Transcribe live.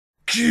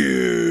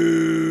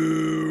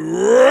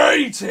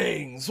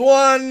Greetings,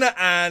 one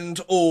and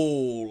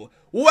all.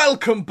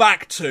 Welcome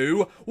back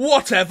to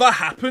Whatever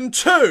Happened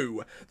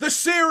To, the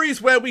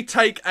series where we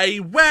take a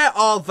where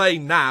are they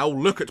now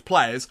look at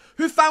players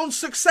who found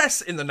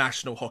success in the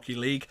National Hockey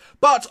League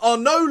but are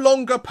no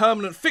longer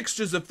permanent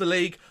fixtures of the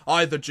league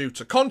either due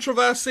to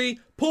controversy,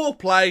 poor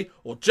play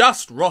or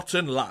just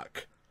rotten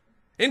luck.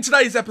 In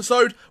today's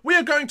episode, we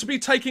are going to be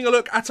taking a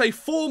look at a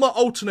former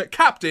alternate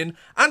captain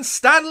and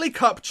Stanley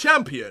Cup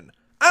champion,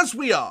 as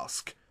we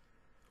ask,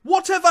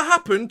 whatever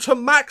happened to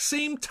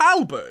Maxime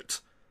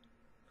Talbot?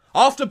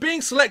 After being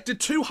selected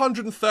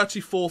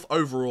 234th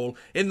overall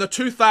in the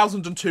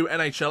 2002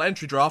 NHL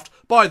entry draft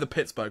by the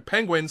Pittsburgh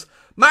Penguins,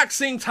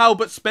 Maxime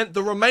Talbot spent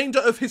the remainder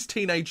of his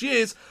teenage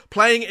years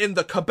playing in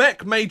the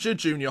Quebec Major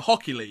Junior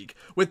Hockey League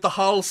with the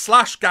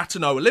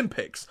Hull/Gatineau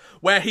Olympics,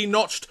 where he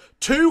notched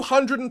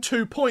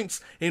 202 points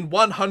in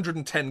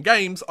 110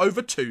 games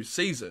over 2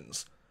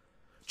 seasons.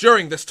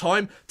 During this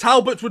time,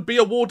 Talbot would be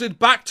awarded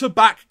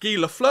back-to-back Guy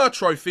Lafleur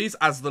trophies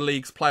as the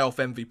league's playoff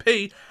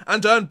MVP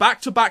and earn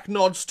back-to-back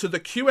nods to the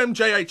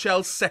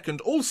QMJHL's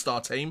second All-Star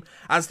team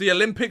as the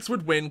Olympics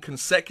would win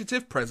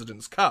consecutive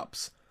President's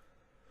Cups.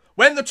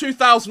 When the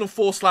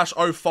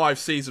 2004/05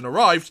 season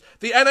arrived,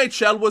 the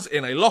NHL was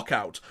in a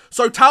lockout,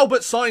 so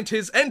Talbot signed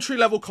his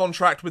entry-level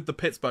contract with the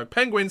Pittsburgh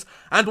Penguins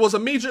and was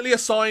immediately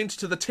assigned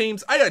to the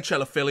team's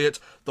AHL affiliate,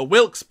 the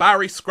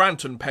Wilkes-Barre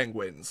Scranton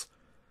Penguins.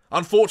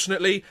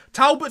 Unfortunately,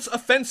 Talbot's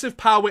offensive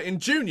power in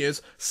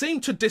juniors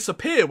seemed to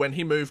disappear when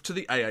he moved to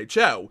the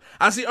AHL,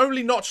 as he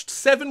only notched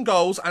 7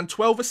 goals and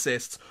 12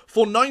 assists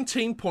for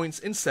 19 points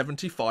in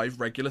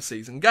 75 regular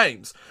season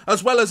games,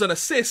 as well as an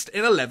assist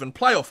in 11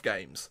 playoff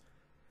games.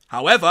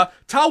 However,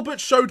 Talbot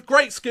showed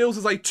great skills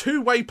as a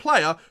two-way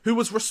player who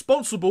was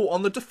responsible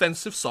on the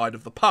defensive side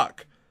of the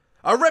puck,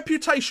 a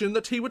reputation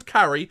that he would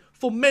carry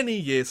for many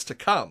years to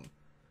come.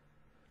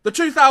 The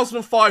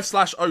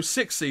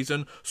 2005/06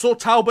 season saw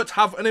Talbot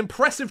have an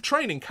impressive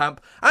training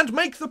camp and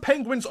make the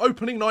Penguins'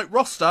 opening night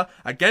roster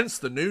against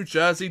the New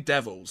Jersey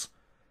Devils.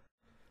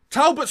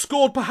 Talbot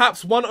scored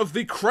perhaps one of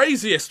the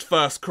craziest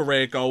first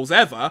career goals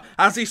ever,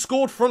 as he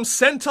scored from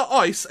centre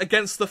ice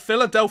against the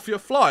Philadelphia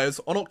Flyers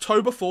on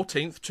October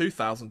 14th,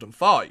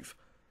 2005.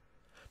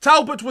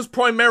 Talbot was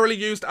primarily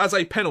used as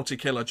a penalty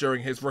killer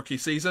during his rookie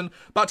season,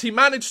 but he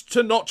managed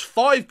to notch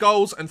 5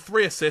 goals and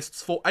 3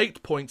 assists for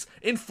 8 points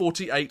in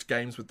 48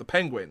 games with the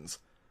Penguins.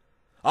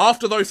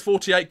 After those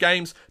 48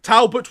 games,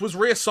 Talbot was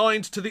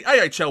reassigned to the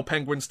AHL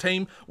Penguins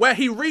team, where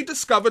he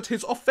rediscovered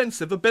his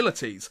offensive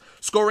abilities,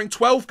 scoring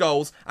 12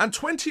 goals and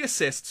 20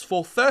 assists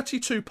for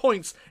 32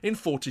 points in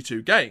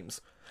 42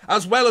 games,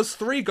 as well as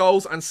 3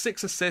 goals and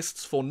 6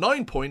 assists for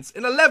 9 points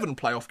in 11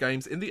 playoff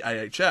games in the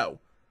AHL.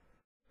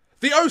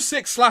 The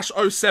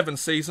 06/07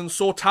 season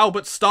saw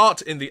Talbot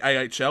start in the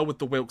AHL with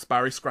the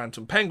Wilkes-Barre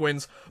Scranton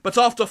Penguins, but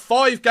after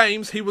 5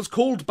 games he was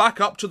called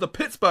back up to the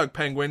Pittsburgh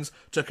Penguins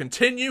to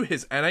continue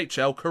his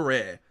NHL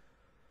career.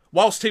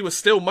 Whilst he was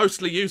still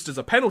mostly used as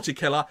a penalty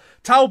killer,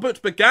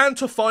 Talbot began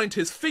to find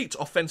his feet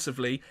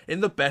offensively in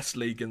the best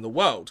league in the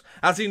world,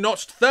 as he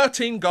notched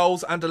 13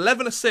 goals and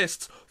 11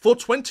 assists for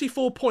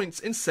 24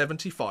 points in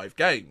 75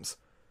 games.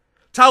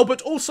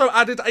 Talbot also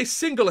added a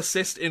single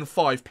assist in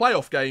 5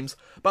 playoff games,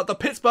 but the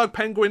Pittsburgh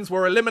Penguins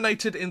were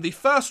eliminated in the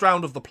first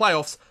round of the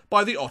playoffs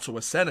by the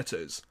Ottawa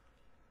Senators.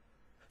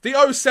 The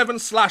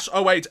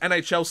 07/08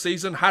 NHL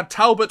season had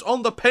Talbot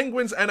on the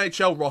Penguins'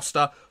 NHL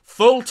roster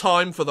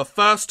full-time for the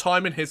first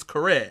time in his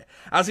career,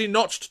 as he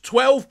notched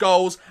 12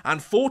 goals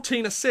and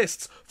 14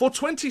 assists for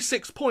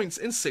 26 points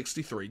in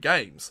 63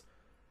 games.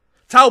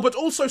 Talbot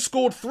also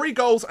scored 3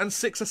 goals and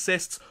 6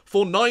 assists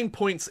for 9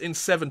 points in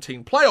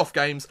 17 playoff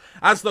games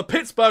as the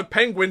Pittsburgh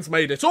Penguins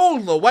made it all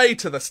the way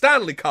to the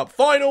Stanley Cup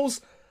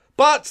finals,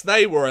 but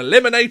they were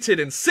eliminated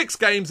in 6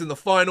 games in the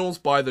finals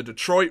by the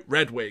Detroit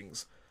Red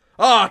Wings.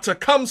 To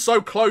come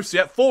so close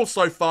yet fall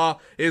so far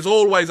is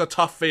always a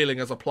tough feeling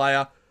as a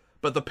player,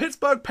 but the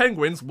Pittsburgh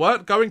Penguins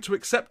weren't going to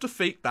accept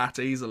defeat that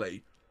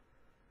easily.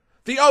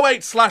 The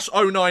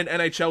 08/09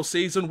 NHL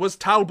season was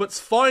Talbot's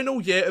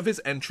final year of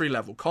his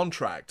entry-level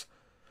contract.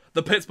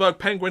 The Pittsburgh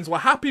Penguins were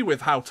happy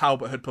with how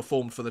Talbot had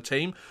performed for the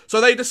team,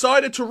 so they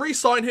decided to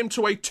re-sign him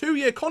to a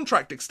 2-year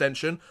contract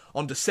extension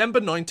on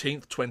December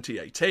 19th,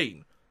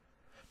 2018.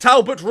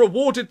 Talbot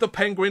rewarded the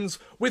Penguins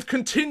with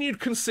continued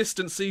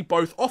consistency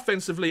both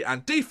offensively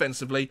and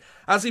defensively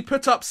as he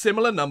put up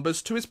similar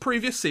numbers to his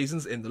previous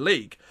seasons in the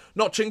league,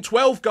 notching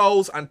 12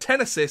 goals and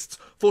 10 assists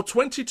for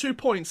 22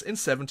 points in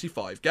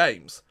 75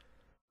 games.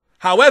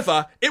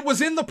 However, it was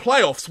in the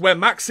playoffs where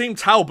Maxime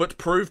Talbot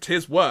proved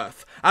his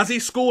worth, as he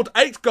scored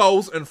 8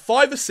 goals and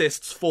 5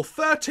 assists for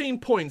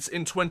 13 points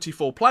in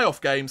 24 playoff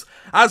games,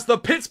 as the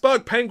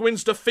Pittsburgh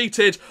Penguins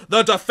defeated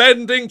the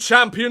defending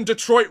champion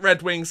Detroit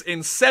Red Wings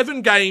in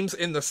 7 games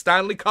in the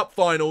Stanley Cup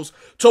Finals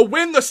to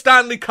win the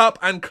Stanley Cup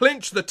and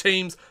clinch the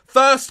team's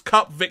first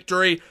Cup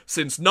victory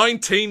since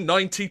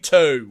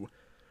 1992.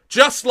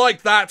 Just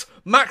like that,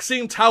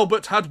 Maxime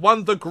Talbot had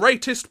won the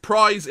greatest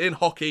prize in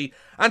hockey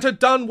and had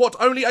done what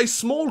only a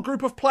small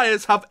group of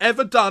players have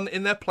ever done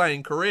in their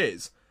playing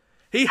careers.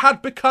 He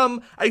had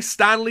become a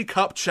Stanley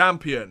Cup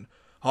champion.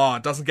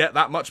 It doesn't get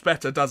that much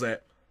better, does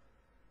it?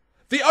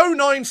 The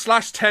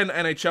 09/10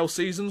 NHL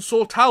season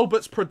saw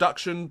Talbot's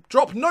production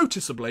drop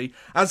noticeably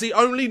as he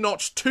only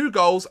notched 2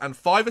 goals and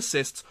 5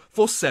 assists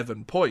for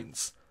 7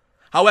 points.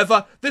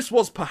 However, this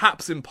was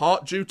perhaps in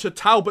part due to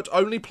Talbot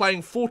only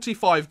playing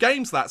 45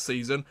 games that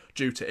season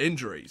due to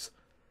injuries.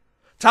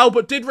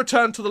 Talbot did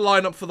return to the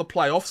lineup for the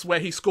playoffs, where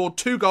he scored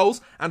 2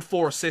 goals and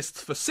 4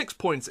 assists for 6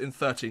 points in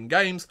 13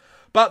 games,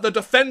 but the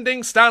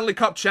defending Stanley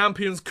Cup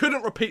champions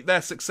couldn't repeat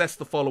their success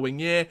the following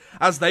year,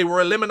 as they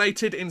were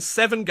eliminated in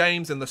 7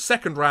 games in the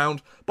second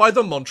round by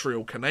the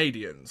Montreal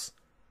Canadiens.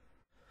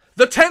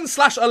 The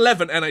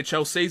 10/11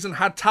 NHL season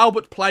had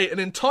Talbot play an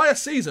entire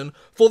season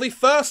for the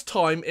first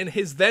time in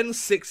his then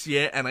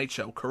 6-year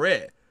NHL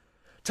career.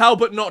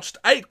 Talbot notched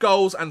 8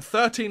 goals and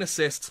 13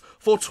 assists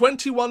for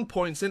 21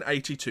 points in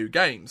 82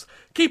 games,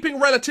 keeping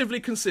relatively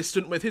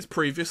consistent with his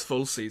previous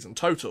full season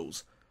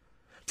totals.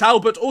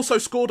 Talbot also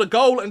scored a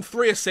goal and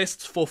 3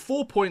 assists for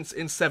 4 points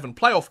in 7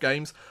 playoff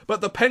games, but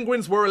the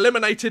Penguins were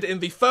eliminated in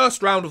the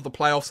first round of the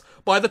playoffs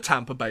by the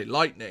Tampa Bay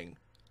Lightning.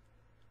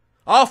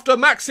 After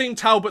Maxime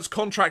Talbot's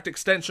contract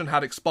extension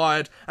had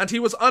expired and he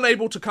was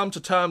unable to come to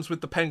terms with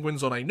the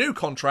Penguins on a new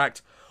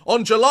contract,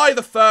 on July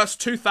 1st,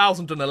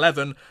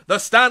 2011, the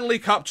Stanley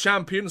Cup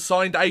champion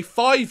signed a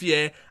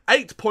 5-year,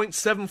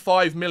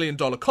 $8.75 million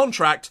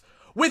contract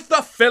with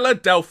the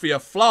Philadelphia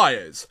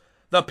Flyers,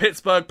 the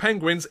Pittsburgh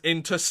Penguins'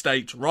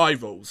 interstate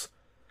rivals.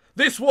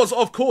 This was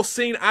of course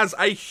seen as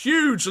a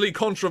hugely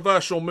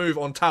controversial move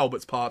on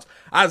Talbot's part,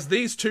 as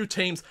these two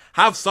teams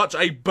have such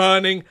a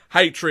burning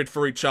hatred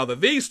for each other.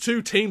 These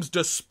two teams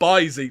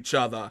despise each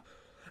other.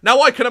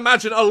 Now I can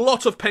imagine a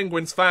lot of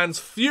Penguins fans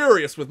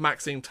furious with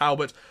Maxime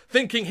Talbot,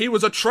 thinking he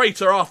was a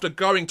traitor after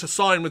going to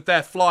sign with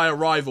their Flyer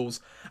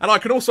rivals. And I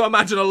can also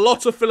imagine a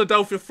lot of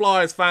Philadelphia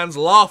Flyers fans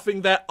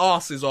laughing their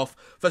arses off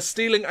for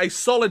stealing a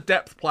solid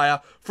depth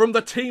player from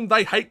the team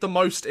they hate the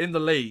most in the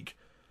league.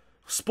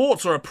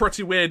 Sports are a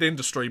pretty weird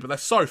industry, but they're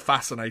so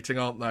fascinating,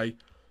 aren't they?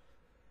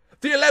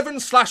 The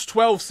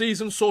 11/12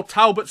 season saw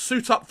Talbot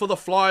suit up for the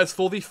Flyers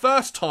for the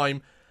first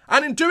time,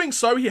 and in doing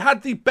so he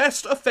had the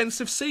best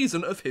offensive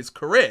season of his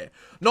career,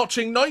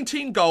 notching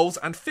 19 goals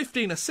and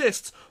 15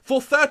 assists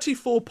for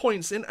 34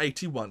 points in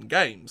 81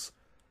 games.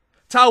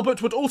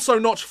 Talbot would also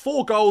notch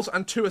 4 goals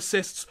and 2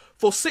 assists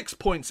for 6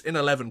 points in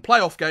 11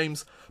 playoff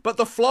games, but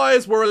the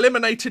Flyers were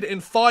eliminated in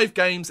 5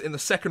 games in the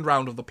second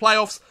round of the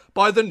playoffs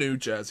by the New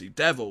Jersey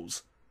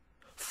Devils.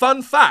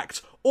 Fun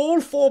fact, all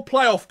 4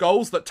 playoff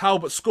goals that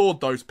Talbot scored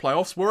those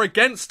playoffs were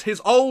against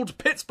his old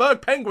Pittsburgh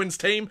Penguins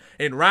team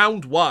in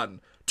round 1,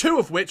 2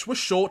 of which were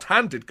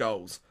short-handed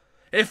goals.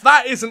 If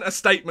that isn't a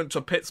statement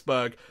to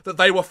Pittsburgh that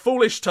they were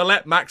foolish to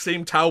let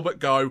Maxime Talbot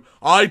go,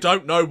 I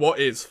don't know what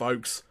is,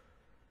 folks.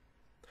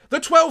 The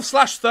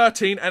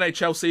 12/13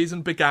 NHL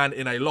season began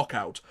in a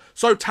lockout,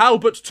 so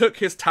Talbot took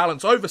his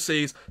talents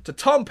overseas to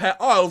Tampere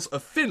Isles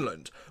of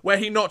Finland, where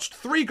he notched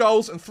 3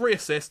 goals and 3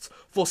 assists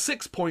for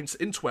 6 points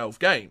in 12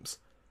 games.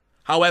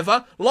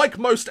 However, like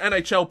most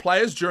NHL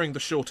players during the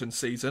shortened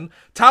season,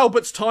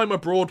 Talbot's time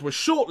abroad was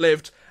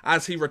short-lived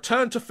as he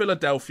returned to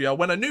Philadelphia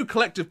when a new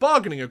collective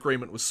bargaining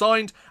agreement was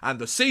signed and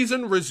the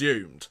season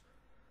resumed.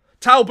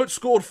 Talbot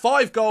scored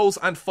 5 goals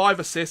and 5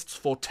 assists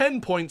for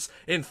 10 points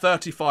in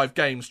 35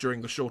 games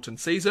during the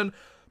shortened season,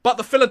 but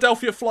the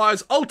Philadelphia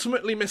Flyers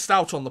ultimately missed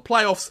out on the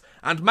playoffs,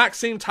 and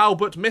Maxime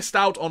Talbot missed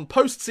out on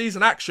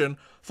postseason action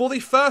for the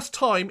first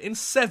time in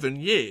 7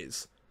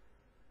 years.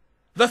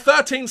 The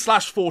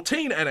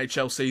 13/14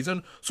 NHL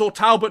season saw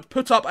Talbot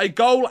put up a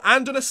goal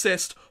and an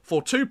assist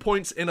for 2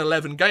 points in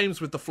 11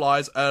 games with the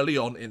Flyers early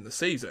on in the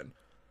season.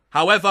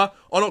 However,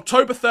 on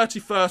October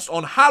 31st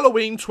on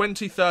Halloween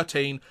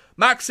 2013,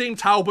 Maxime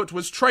Talbot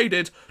was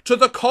traded to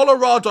the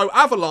Colorado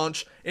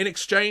Avalanche in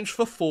exchange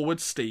for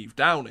forward Steve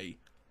Downey.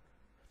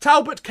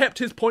 Talbot kept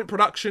his point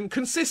production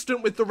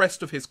consistent with the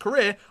rest of his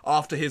career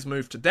after his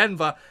move to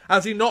Denver,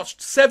 as he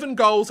notched 7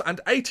 goals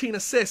and 18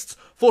 assists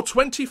for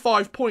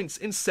 25 points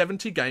in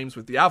 70 games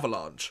with the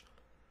Avalanche.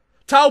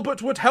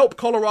 Talbot would help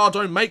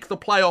Colorado make the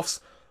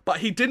playoffs,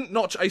 but he didn't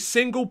notch a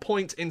single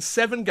point in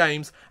 7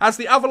 games, as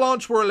the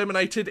Avalanche were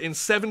eliminated in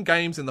 7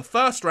 games in the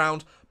first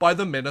round by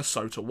the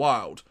Minnesota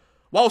Wild.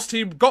 Whilst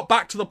he got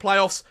back to the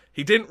playoffs,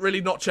 he didn't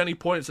really notch any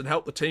points and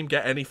help the team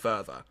get any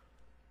further.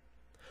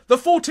 The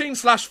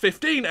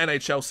 14/15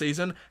 NHL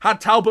season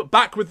had Talbot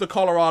back with the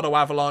Colorado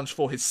Avalanche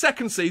for his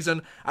second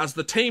season as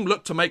the team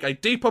looked to make a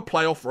deeper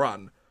playoff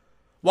run.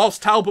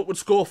 Whilst Talbot would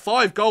score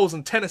 5 goals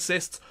and 10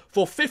 assists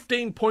for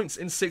 15 points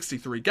in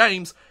 63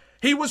 games,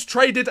 he was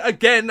traded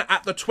again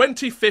at the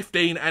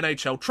 2015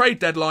 NHL trade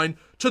deadline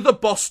to the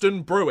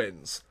Boston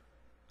Bruins.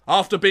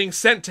 After being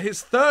sent to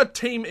his 3rd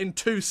team in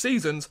 2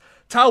 seasons,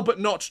 Talbot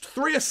notched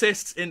 3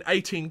 assists in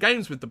 18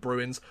 games with the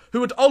Bruins, who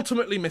would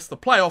ultimately miss the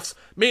playoffs,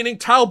 meaning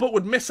Talbot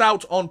would miss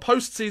out on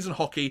postseason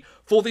hockey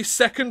for the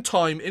second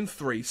time in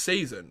 3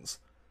 seasons.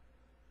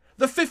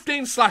 The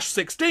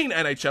 15/16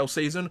 NHL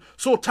season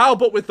saw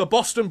Talbot with the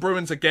Boston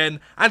Bruins again,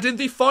 and in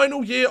the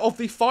final year of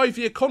the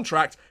 5-year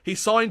contract, he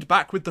signed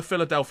back with the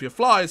Philadelphia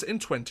Flyers in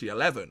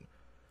 2011.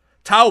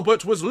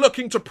 Talbot was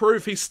looking to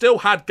prove he still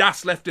had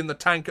gas left in the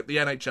tank at the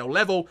NHL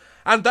level,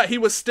 and that he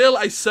was still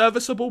a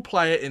serviceable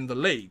player in the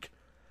league.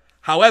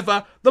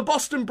 However, the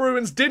Boston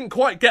Bruins didn't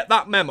quite get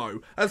that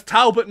memo, as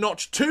Talbot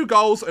notched 2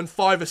 goals and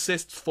 5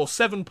 assists for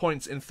 7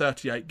 points in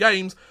 38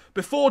 games,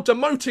 before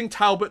demoting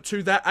Talbot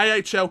to their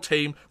AHL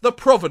team, the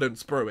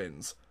Providence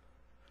Bruins.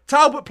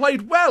 Talbot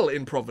played well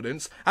in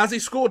Providence, as he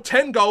scored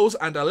 10 goals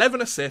and 11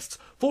 assists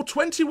for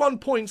 21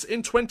 points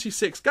in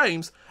 26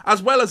 games,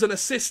 as well as an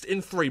assist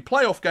in 3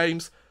 playoff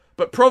games,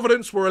 but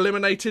Providence were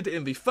eliminated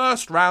in the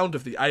first round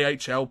of the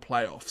AHL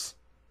playoffs.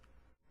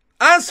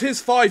 As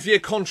his 5-year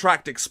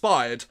contract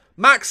expired,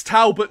 Max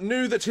Talbot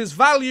knew that his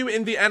value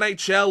in the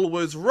NHL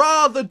was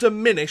rather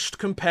diminished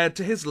compared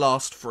to his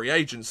last free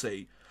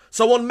agency.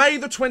 So on May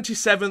the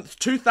 27th,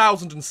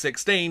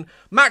 2016,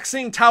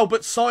 Maxime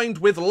Talbot signed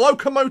with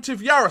Lokomotiv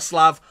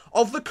Yaroslavl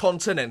of the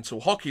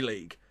Continental Hockey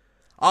League.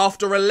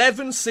 After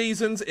 11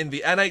 seasons in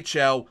the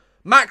NHL,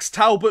 Max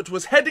Talbot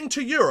was heading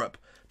to Europe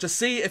to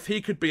see if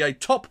he could be a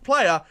top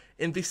player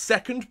in the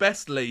second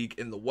best league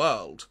in the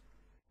world.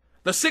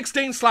 The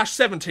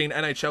 16/17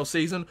 NHL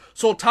season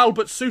saw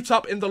Talbot suit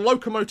up in the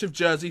Lokomotiv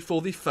jersey for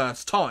the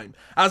first time,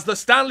 as the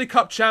Stanley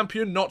Cup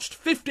champion notched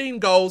 15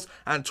 goals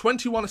and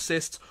 21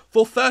 assists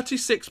for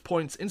 36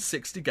 points in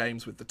 60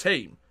 games with the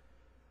team.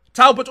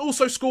 Talbot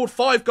also scored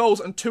 5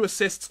 goals and 2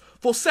 assists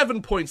for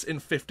 7 points in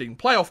 15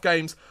 playoff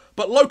games,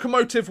 but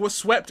Lokomotiv was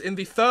swept in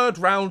the 3rd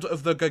round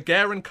of the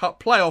Gagarin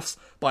Cup playoffs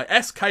by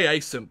SKA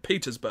St.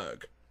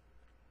 Petersburg.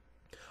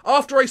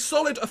 After a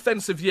solid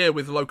offensive year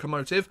with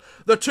Lokomotiv,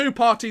 the two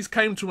parties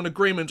came to an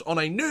agreement on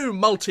a new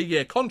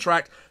multi-year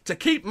contract to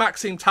keep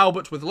Maxime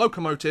Talbot with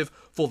Lokomotiv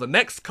for the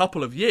next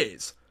couple of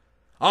years.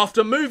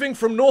 After moving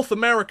from North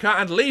America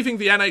and leaving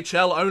the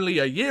NHL only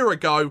a year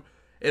ago,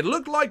 it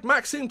looked like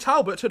Maxime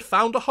Talbot had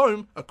found a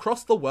home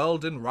across the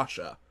world in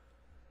Russia.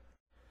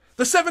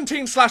 The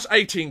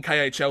 17/18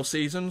 KHL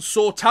season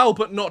saw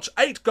Talbot notch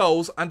 8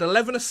 goals and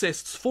 11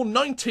 assists for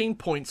 19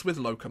 points with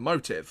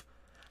Lokomotiv.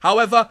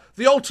 However,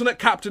 the alternate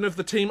captain of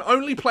the team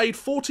only played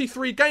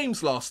 43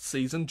 games last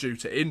season due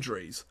to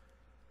injuries.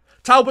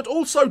 Talbot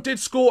also did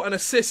score an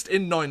assist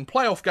in 9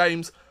 playoff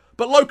games,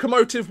 but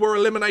Lokomotiv were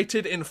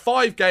eliminated in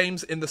 5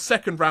 games in the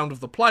 2nd round of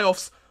the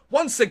playoffs,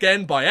 once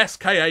again by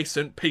SKA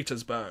St.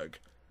 Petersburg.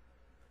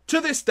 To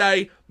this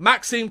day,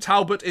 Maxime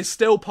Talbot is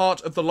still part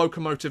of the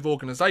Lokomotiv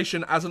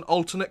organisation as an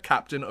alternate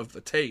captain of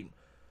the team.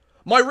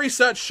 My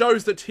research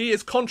shows that he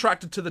is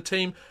contracted to the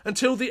team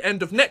until the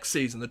end of next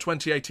season, the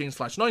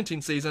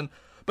 2018/19 season,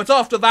 but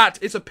after that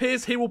it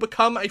appears he will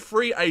become a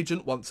free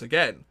agent once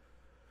again.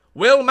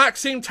 Will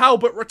Maxime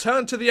Talbot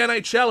return to the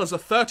NHL as a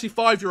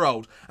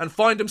 35-year-old and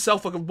find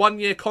himself a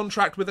 1-year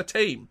contract with a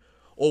team?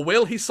 Or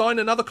will he sign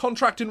another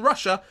contract in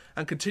Russia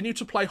and continue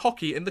to play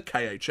hockey in the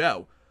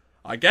KHL?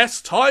 I guess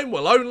time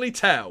will only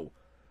tell.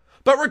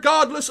 But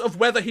regardless of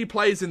whether he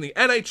plays in the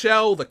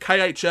NHL, the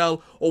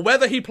KHL, or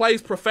whether he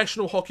plays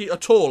professional hockey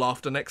at all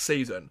after next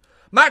season,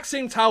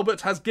 Maxime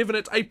Talbot has given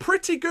it a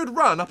pretty good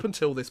run up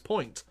until this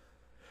point.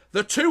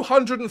 The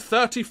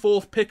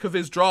 234th pick of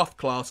his draft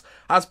class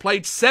has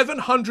played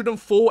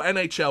 704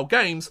 NHL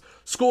games,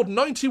 scored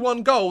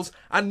 91 goals,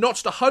 and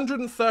notched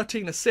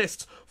 113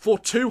 assists for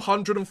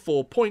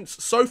 204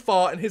 points so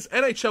far in his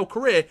NHL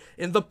career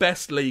in the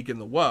best league in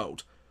the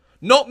world.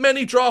 Not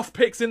many draft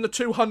picks in the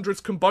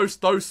 200s can boast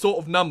those sort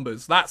of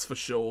numbers, that's for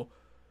sure.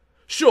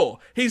 Sure,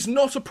 he's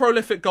not a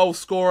prolific goal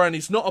scorer and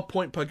he's not a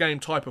point-per-game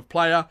type of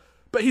player,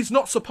 but he's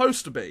not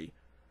supposed to be.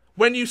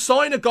 When you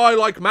sign a guy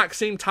like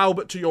Maxime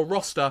Talbot to your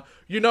roster,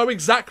 you know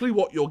exactly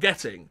what you're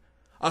getting.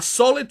 A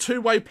solid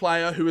two-way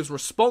player who is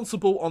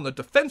responsible on the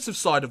defensive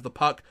side of the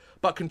puck,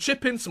 but can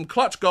chip in some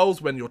clutch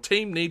goals when your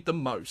team need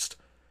them most.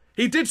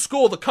 He did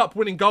score the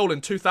cup-winning goal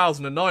in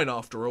 2009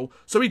 after all,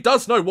 so he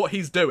does know what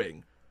he's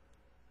doing.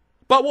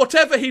 But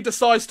whatever he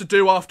decides to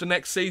do after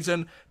next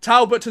season,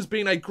 Talbot has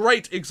been a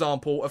great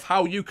example of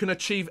how you can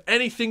achieve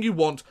anything you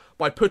want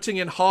by putting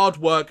in hard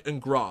work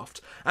and graft.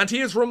 And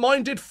he has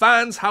reminded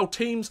fans how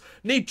teams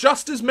need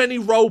just as many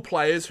role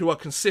players who are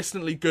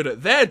consistently good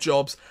at their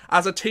jobs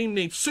as a team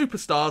needs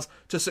superstars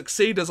to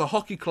succeed as a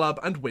hockey club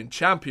and win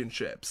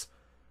championships.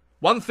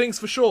 One thing's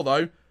for sure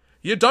though,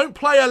 you don't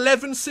play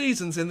 11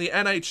 seasons in the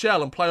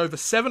NHL and play over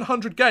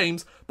 700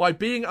 games by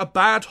being a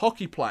bad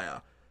hockey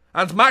player.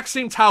 And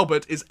Maxime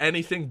Talbot is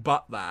anything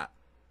but that.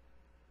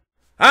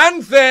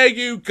 And there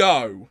you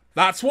go.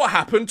 That's what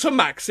happened to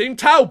Maxime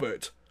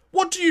Talbot.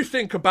 What do you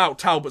think about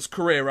Talbot's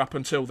career up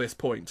until this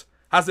point?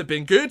 Has it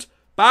been good,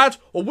 bad,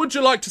 or would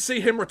you like to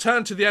see him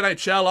return to the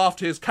NHL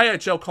after his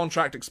KHL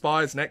contract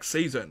expires next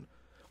season?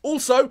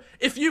 Also,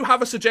 if you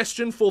have a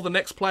suggestion for the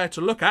next player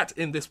to look at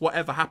in this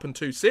Whatever Happened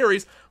To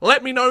series,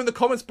 let me know in the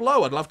comments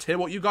below. I'd love to hear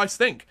what you guys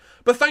think.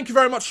 But thank you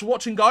very much for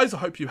watching, guys. I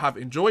hope you have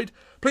enjoyed.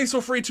 Please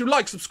feel free to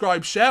like,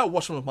 subscribe, share, or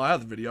watch some of my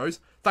other videos.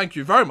 Thank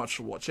you very much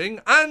for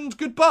watching, and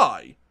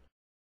goodbye.